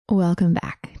Welcome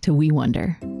back to We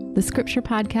Wonder, the scripture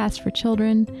podcast for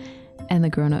children and the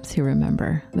grown-ups who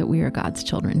remember that we are God's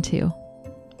children too.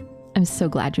 I'm so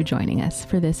glad you're joining us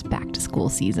for this back-to-school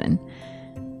season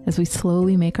as we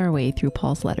slowly make our way through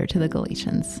Paul's letter to the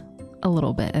Galatians, a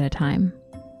little bit at a time.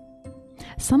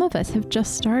 Some of us have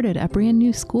just started a brand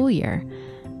new school year,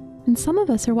 and some of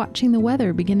us are watching the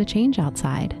weather begin to change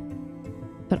outside.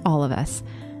 But all of us,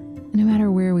 no matter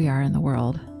where we are in the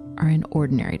world, are in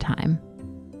ordinary time.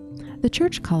 The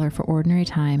church color for ordinary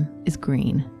time is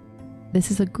green. This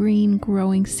is a green,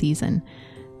 growing season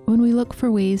when we look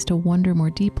for ways to wonder more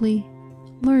deeply,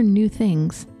 learn new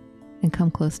things, and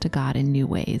come close to God in new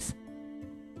ways.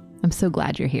 I'm so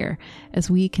glad you're here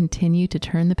as we continue to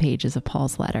turn the pages of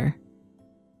Paul's letter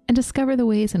and discover the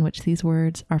ways in which these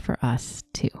words are for us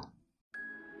too.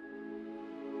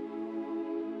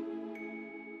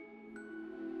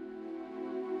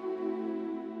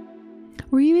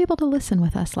 Were you able to listen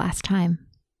with us last time?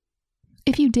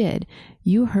 If you did,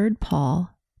 you heard Paul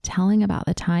telling about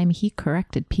the time he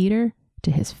corrected Peter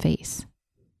to his face.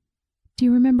 Do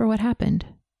you remember what happened?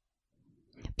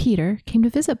 Peter came to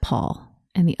visit Paul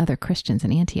and the other Christians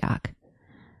in Antioch.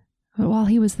 But while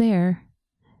he was there,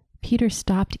 Peter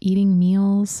stopped eating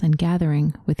meals and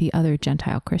gathering with the other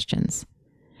Gentile Christians,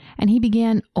 and he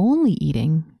began only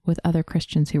eating with other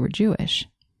Christians who were Jewish.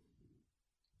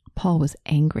 Paul was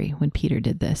angry when Peter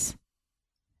did this,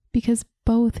 because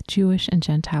both Jewish and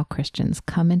Gentile Christians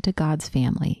come into God's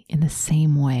family in the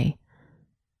same way,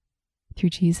 through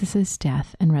Jesus'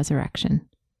 death and resurrection,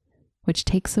 which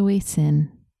takes away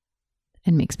sin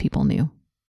and makes people new.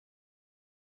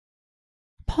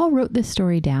 Paul wrote this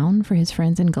story down for his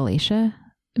friends in Galatia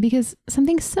because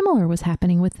something similar was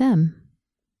happening with them.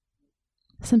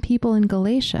 Some people in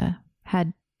Galatia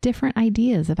had different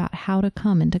ideas about how to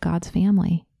come into God's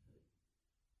family.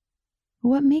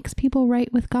 What makes people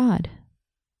right with God?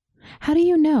 How do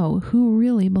you know who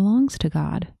really belongs to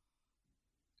God?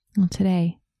 Well,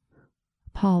 today,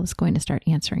 Paul is going to start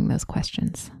answering those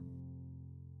questions.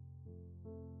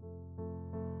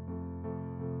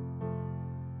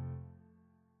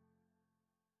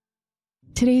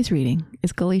 Today's reading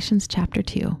is Galatians chapter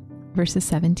 2, verses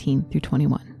 17 through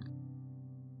 21.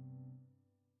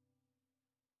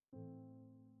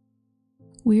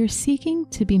 We are seeking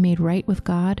to be made right with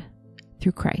God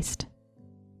through Christ.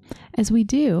 As we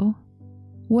do,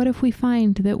 what if we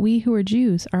find that we who are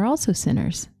Jews are also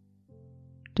sinners?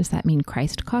 Does that mean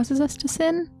Christ causes us to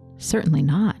sin? Certainly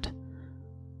not.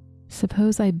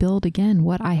 Suppose I build again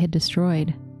what I had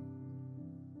destroyed.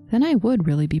 Then I would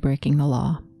really be breaking the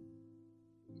law.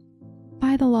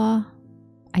 By the law,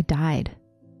 I died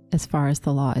as far as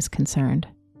the law is concerned.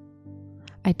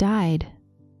 I died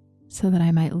so that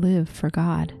I might live for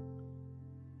God.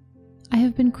 I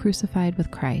have been crucified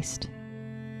with Christ.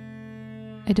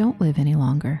 I don't live any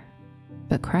longer,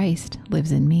 but Christ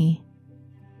lives in me.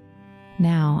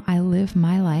 Now I live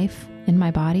my life in my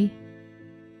body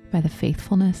by the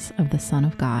faithfulness of the Son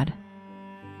of God.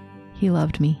 He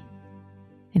loved me,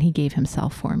 and he gave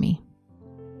himself for me.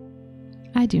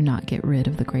 I do not get rid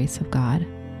of the grace of God.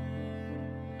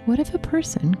 What if a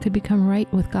person could become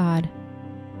right with God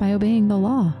by obeying the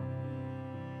law?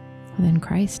 Well, then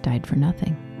Christ died for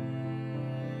nothing.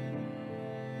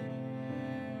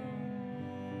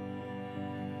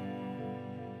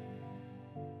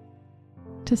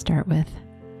 To start with,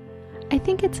 I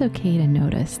think it's okay to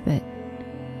notice that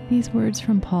these words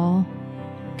from Paul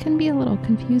can be a little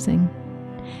confusing.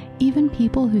 Even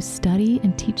people who study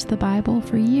and teach the Bible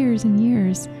for years and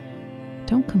years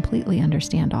don't completely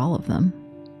understand all of them.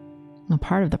 Now,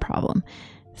 part of the problem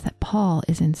is that Paul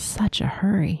is in such a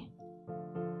hurry.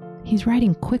 He's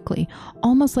writing quickly,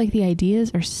 almost like the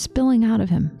ideas are spilling out of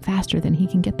him faster than he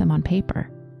can get them on paper.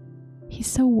 He's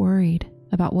so worried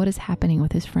about what is happening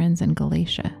with his friends in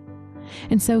Galatia.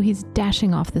 And so he's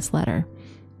dashing off this letter,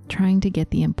 trying to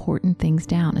get the important things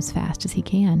down as fast as he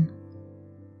can.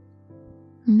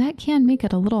 And that can make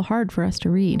it a little hard for us to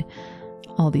read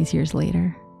all these years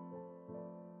later.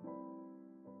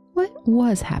 What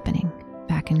was happening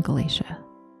back in Galatia?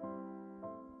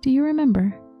 Do you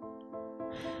remember?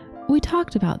 We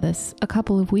talked about this a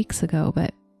couple of weeks ago,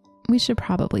 but we should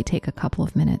probably take a couple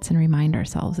of minutes and remind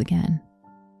ourselves again.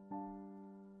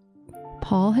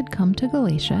 Paul had come to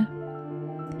Galatia.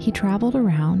 He traveled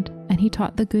around and he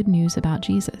taught the good news about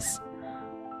Jesus.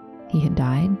 He had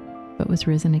died, but was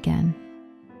risen again.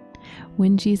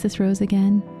 When Jesus rose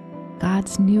again,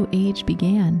 God's new age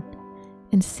began,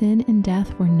 and sin and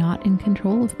death were not in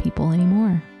control of people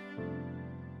anymore.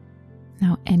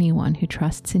 Now anyone who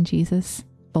trusts in Jesus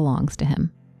belongs to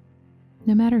him,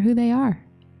 no matter who they are.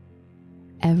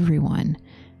 Everyone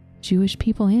Jewish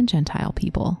people and Gentile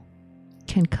people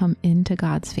can come into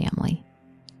God's family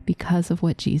because of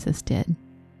what Jesus did.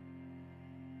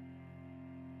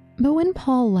 But when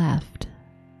Paul left,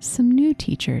 some new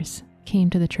teachers came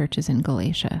to the churches in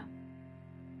Galatia.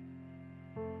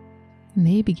 And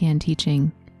they began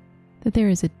teaching that there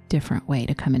is a different way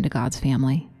to come into God's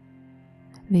family.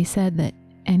 They said that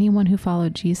anyone who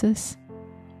followed Jesus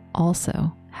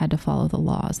also had to follow the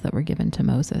laws that were given to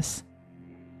Moses.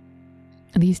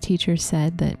 These teachers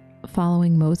said that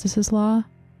following Moses' law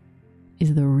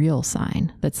is the real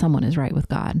sign that someone is right with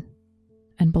God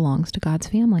and belongs to God's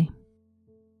family.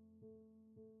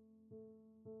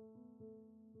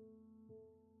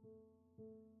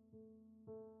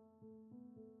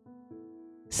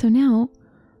 So now,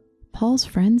 Paul's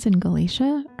friends in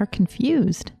Galatia are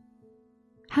confused.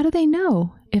 How do they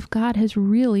know if God has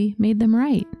really made them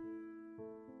right?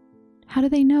 How do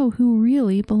they know who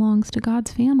really belongs to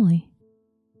God's family?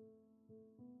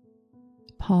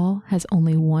 Paul has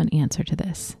only one answer to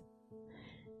this.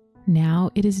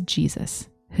 Now it is Jesus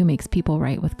who makes people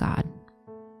right with God,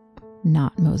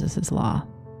 not Moses' law.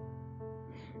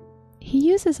 He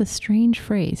uses a strange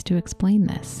phrase to explain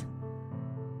this.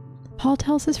 Paul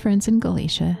tells his friends in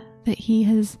Galatia that he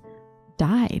has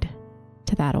died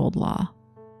to that old law.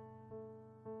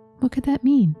 What could that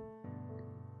mean?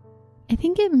 I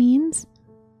think it means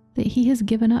that he has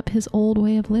given up his old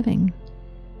way of living.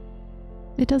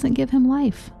 It doesn't give him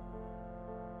life.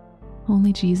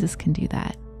 Only Jesus can do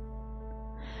that.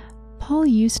 Paul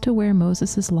used to wear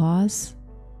Moses' laws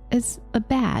as a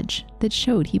badge that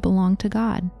showed he belonged to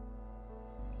God.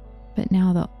 But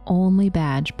now the only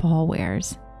badge Paul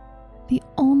wears, the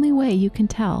only way you can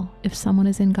tell if someone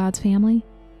is in God's family,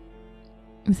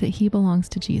 is that he belongs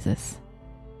to Jesus,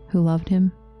 who loved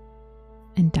him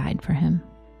and died for him.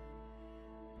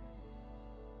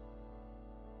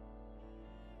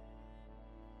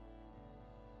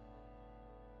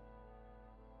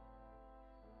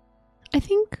 I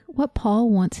think what Paul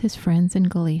wants his friends in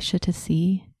Galatia to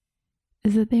see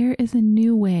is that there is a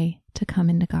new way to come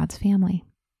into God's family.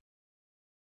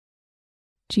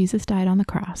 Jesus died on the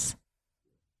cross,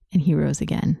 and he rose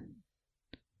again.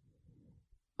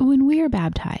 When we are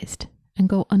baptized and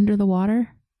go under the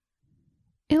water,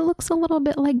 it looks a little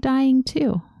bit like dying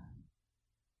too,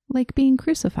 like being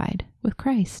crucified with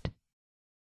Christ.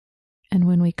 And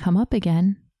when we come up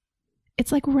again,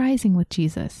 it's like rising with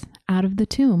Jesus out of the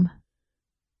tomb.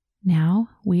 Now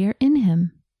we are in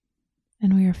him,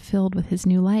 and we are filled with his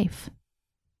new life.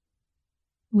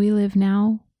 We live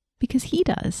now because he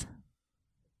does,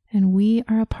 and we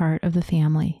are a part of the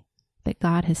family that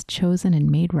God has chosen and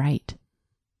made right.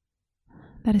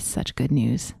 That is such good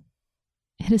news.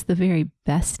 It is the very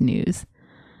best news.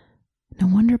 No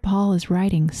wonder Paul is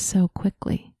writing so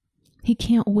quickly. He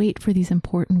can't wait for these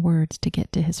important words to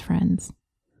get to his friends.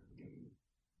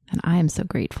 And I am so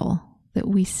grateful that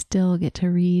we still get to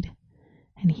read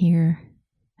and hear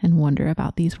and wonder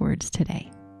about these words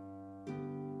today.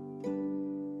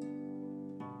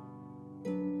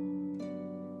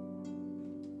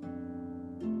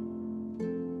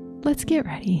 Let's get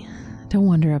ready to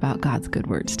wonder about God's good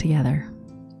words together.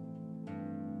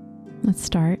 Let's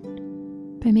start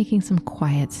by making some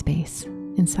quiet space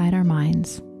inside our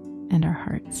minds and our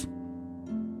hearts.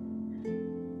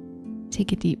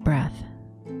 Take a deep breath.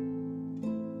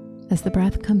 As the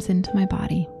breath comes into my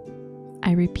body,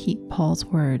 I repeat Paul's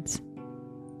words.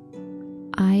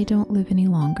 I don't live any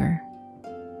longer.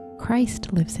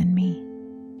 Christ lives in me.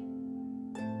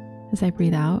 As I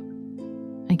breathe out,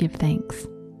 I give thanks.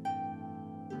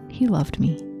 He loved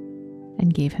me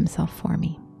and gave himself for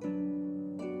me.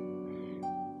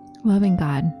 Loving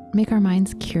God, make our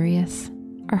minds curious,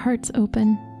 our hearts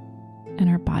open, and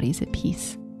our bodies at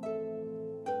peace.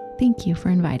 Thank you for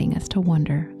inviting us to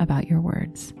wonder about your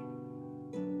words.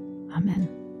 Amen.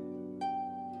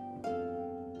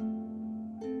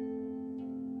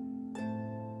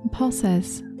 Paul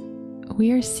says,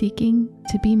 we are seeking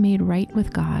to be made right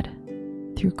with God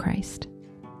through Christ.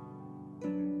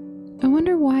 I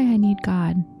wonder why I need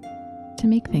God to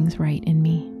make things right in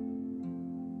me.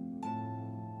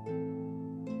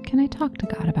 Can I talk to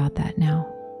God about that now?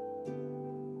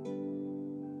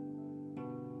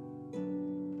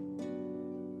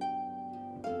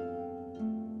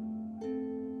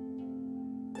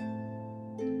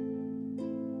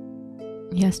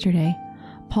 Yesterday,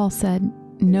 Paul said,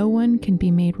 no one can be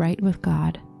made right with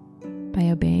God by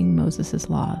obeying Moses'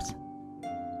 laws.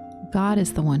 God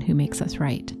is the one who makes us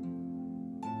right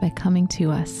by coming to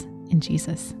us in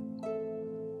Jesus.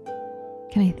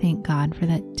 Can I thank God for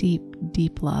that deep,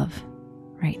 deep love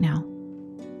right now?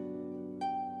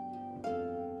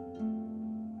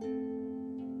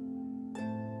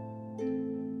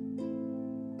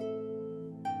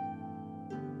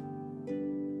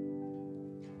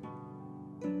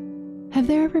 Have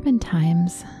there ever been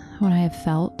times when I have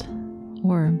felt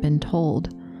or been told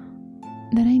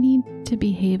that I need to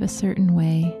behave a certain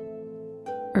way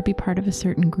or be part of a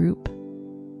certain group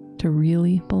to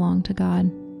really belong to God?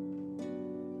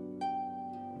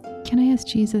 Can I ask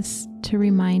Jesus to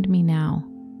remind me now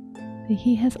that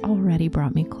He has already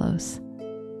brought me close,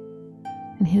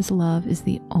 and His love is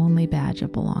the only badge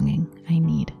of belonging I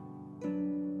need?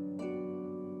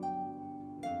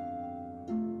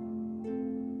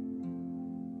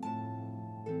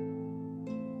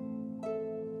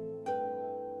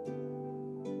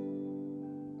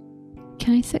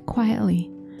 Can I sit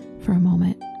quietly for a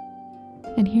moment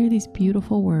and hear these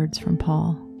beautiful words from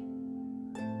Paul?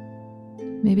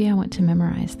 Maybe I want to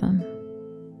memorize them.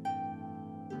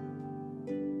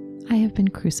 I have been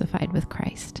crucified with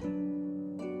Christ.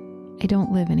 I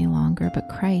don't live any longer, but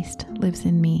Christ lives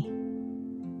in me.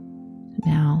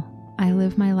 Now I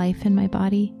live my life in my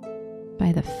body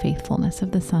by the faithfulness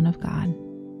of the Son of God.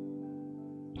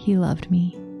 He loved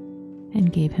me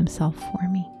and gave Himself for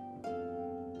me.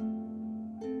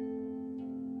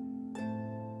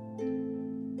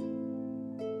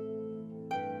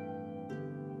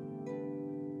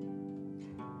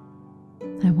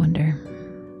 I wonder,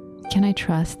 can I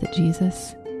trust that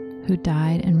Jesus, who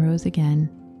died and rose again,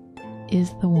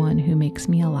 is the one who makes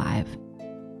me alive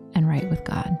and right with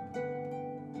God?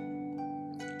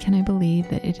 Can I believe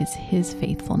that it is His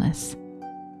faithfulness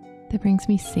that brings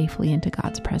me safely into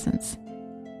God's presence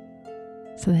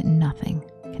so that nothing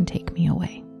can take me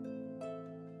away?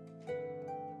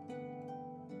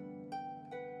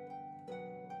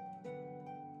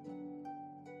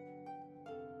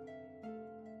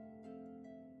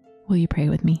 Will you pray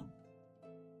with me?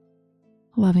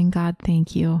 Loving God,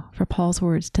 thank you for Paul's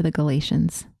words to the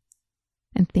Galatians.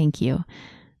 And thank you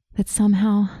that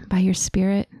somehow, by your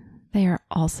Spirit, they are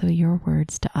also your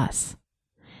words to us.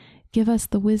 Give us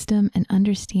the wisdom and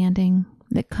understanding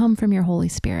that come from your Holy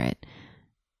Spirit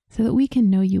so that we can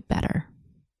know you better.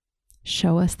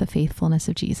 Show us the faithfulness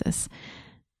of Jesus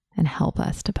and help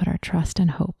us to put our trust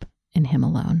and hope in Him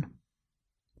alone.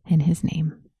 In His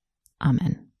name,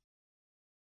 amen.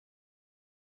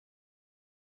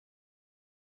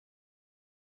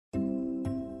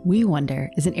 We Wonder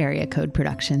is an Area Code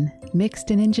production,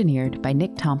 mixed and engineered by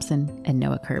Nick Thompson and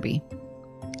Noah Kirby.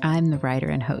 I'm the writer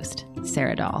and host,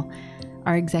 Sarah Dahl.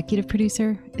 Our executive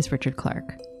producer is Richard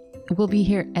Clark. We'll be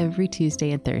here every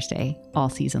Tuesday and Thursday, all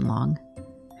season long.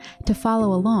 To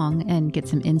follow along and get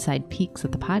some inside peeks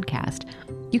at the podcast,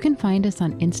 you can find us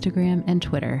on Instagram and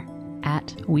Twitter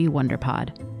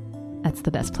 @WeWonderPod. That's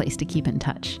the best place to keep in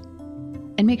touch.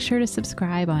 And make sure to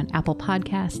subscribe on Apple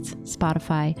Podcasts,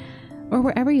 Spotify, or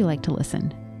wherever you like to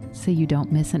listen, so you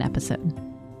don't miss an episode.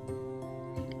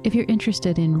 If you're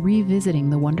interested in revisiting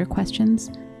the Wonder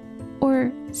questions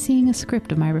or seeing a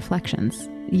script of my reflections,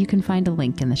 you can find a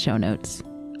link in the show notes.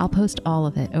 I'll post all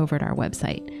of it over at our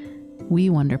website,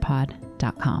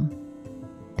 wewonderpod.com.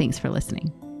 Thanks for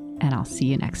listening, and I'll see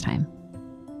you next time.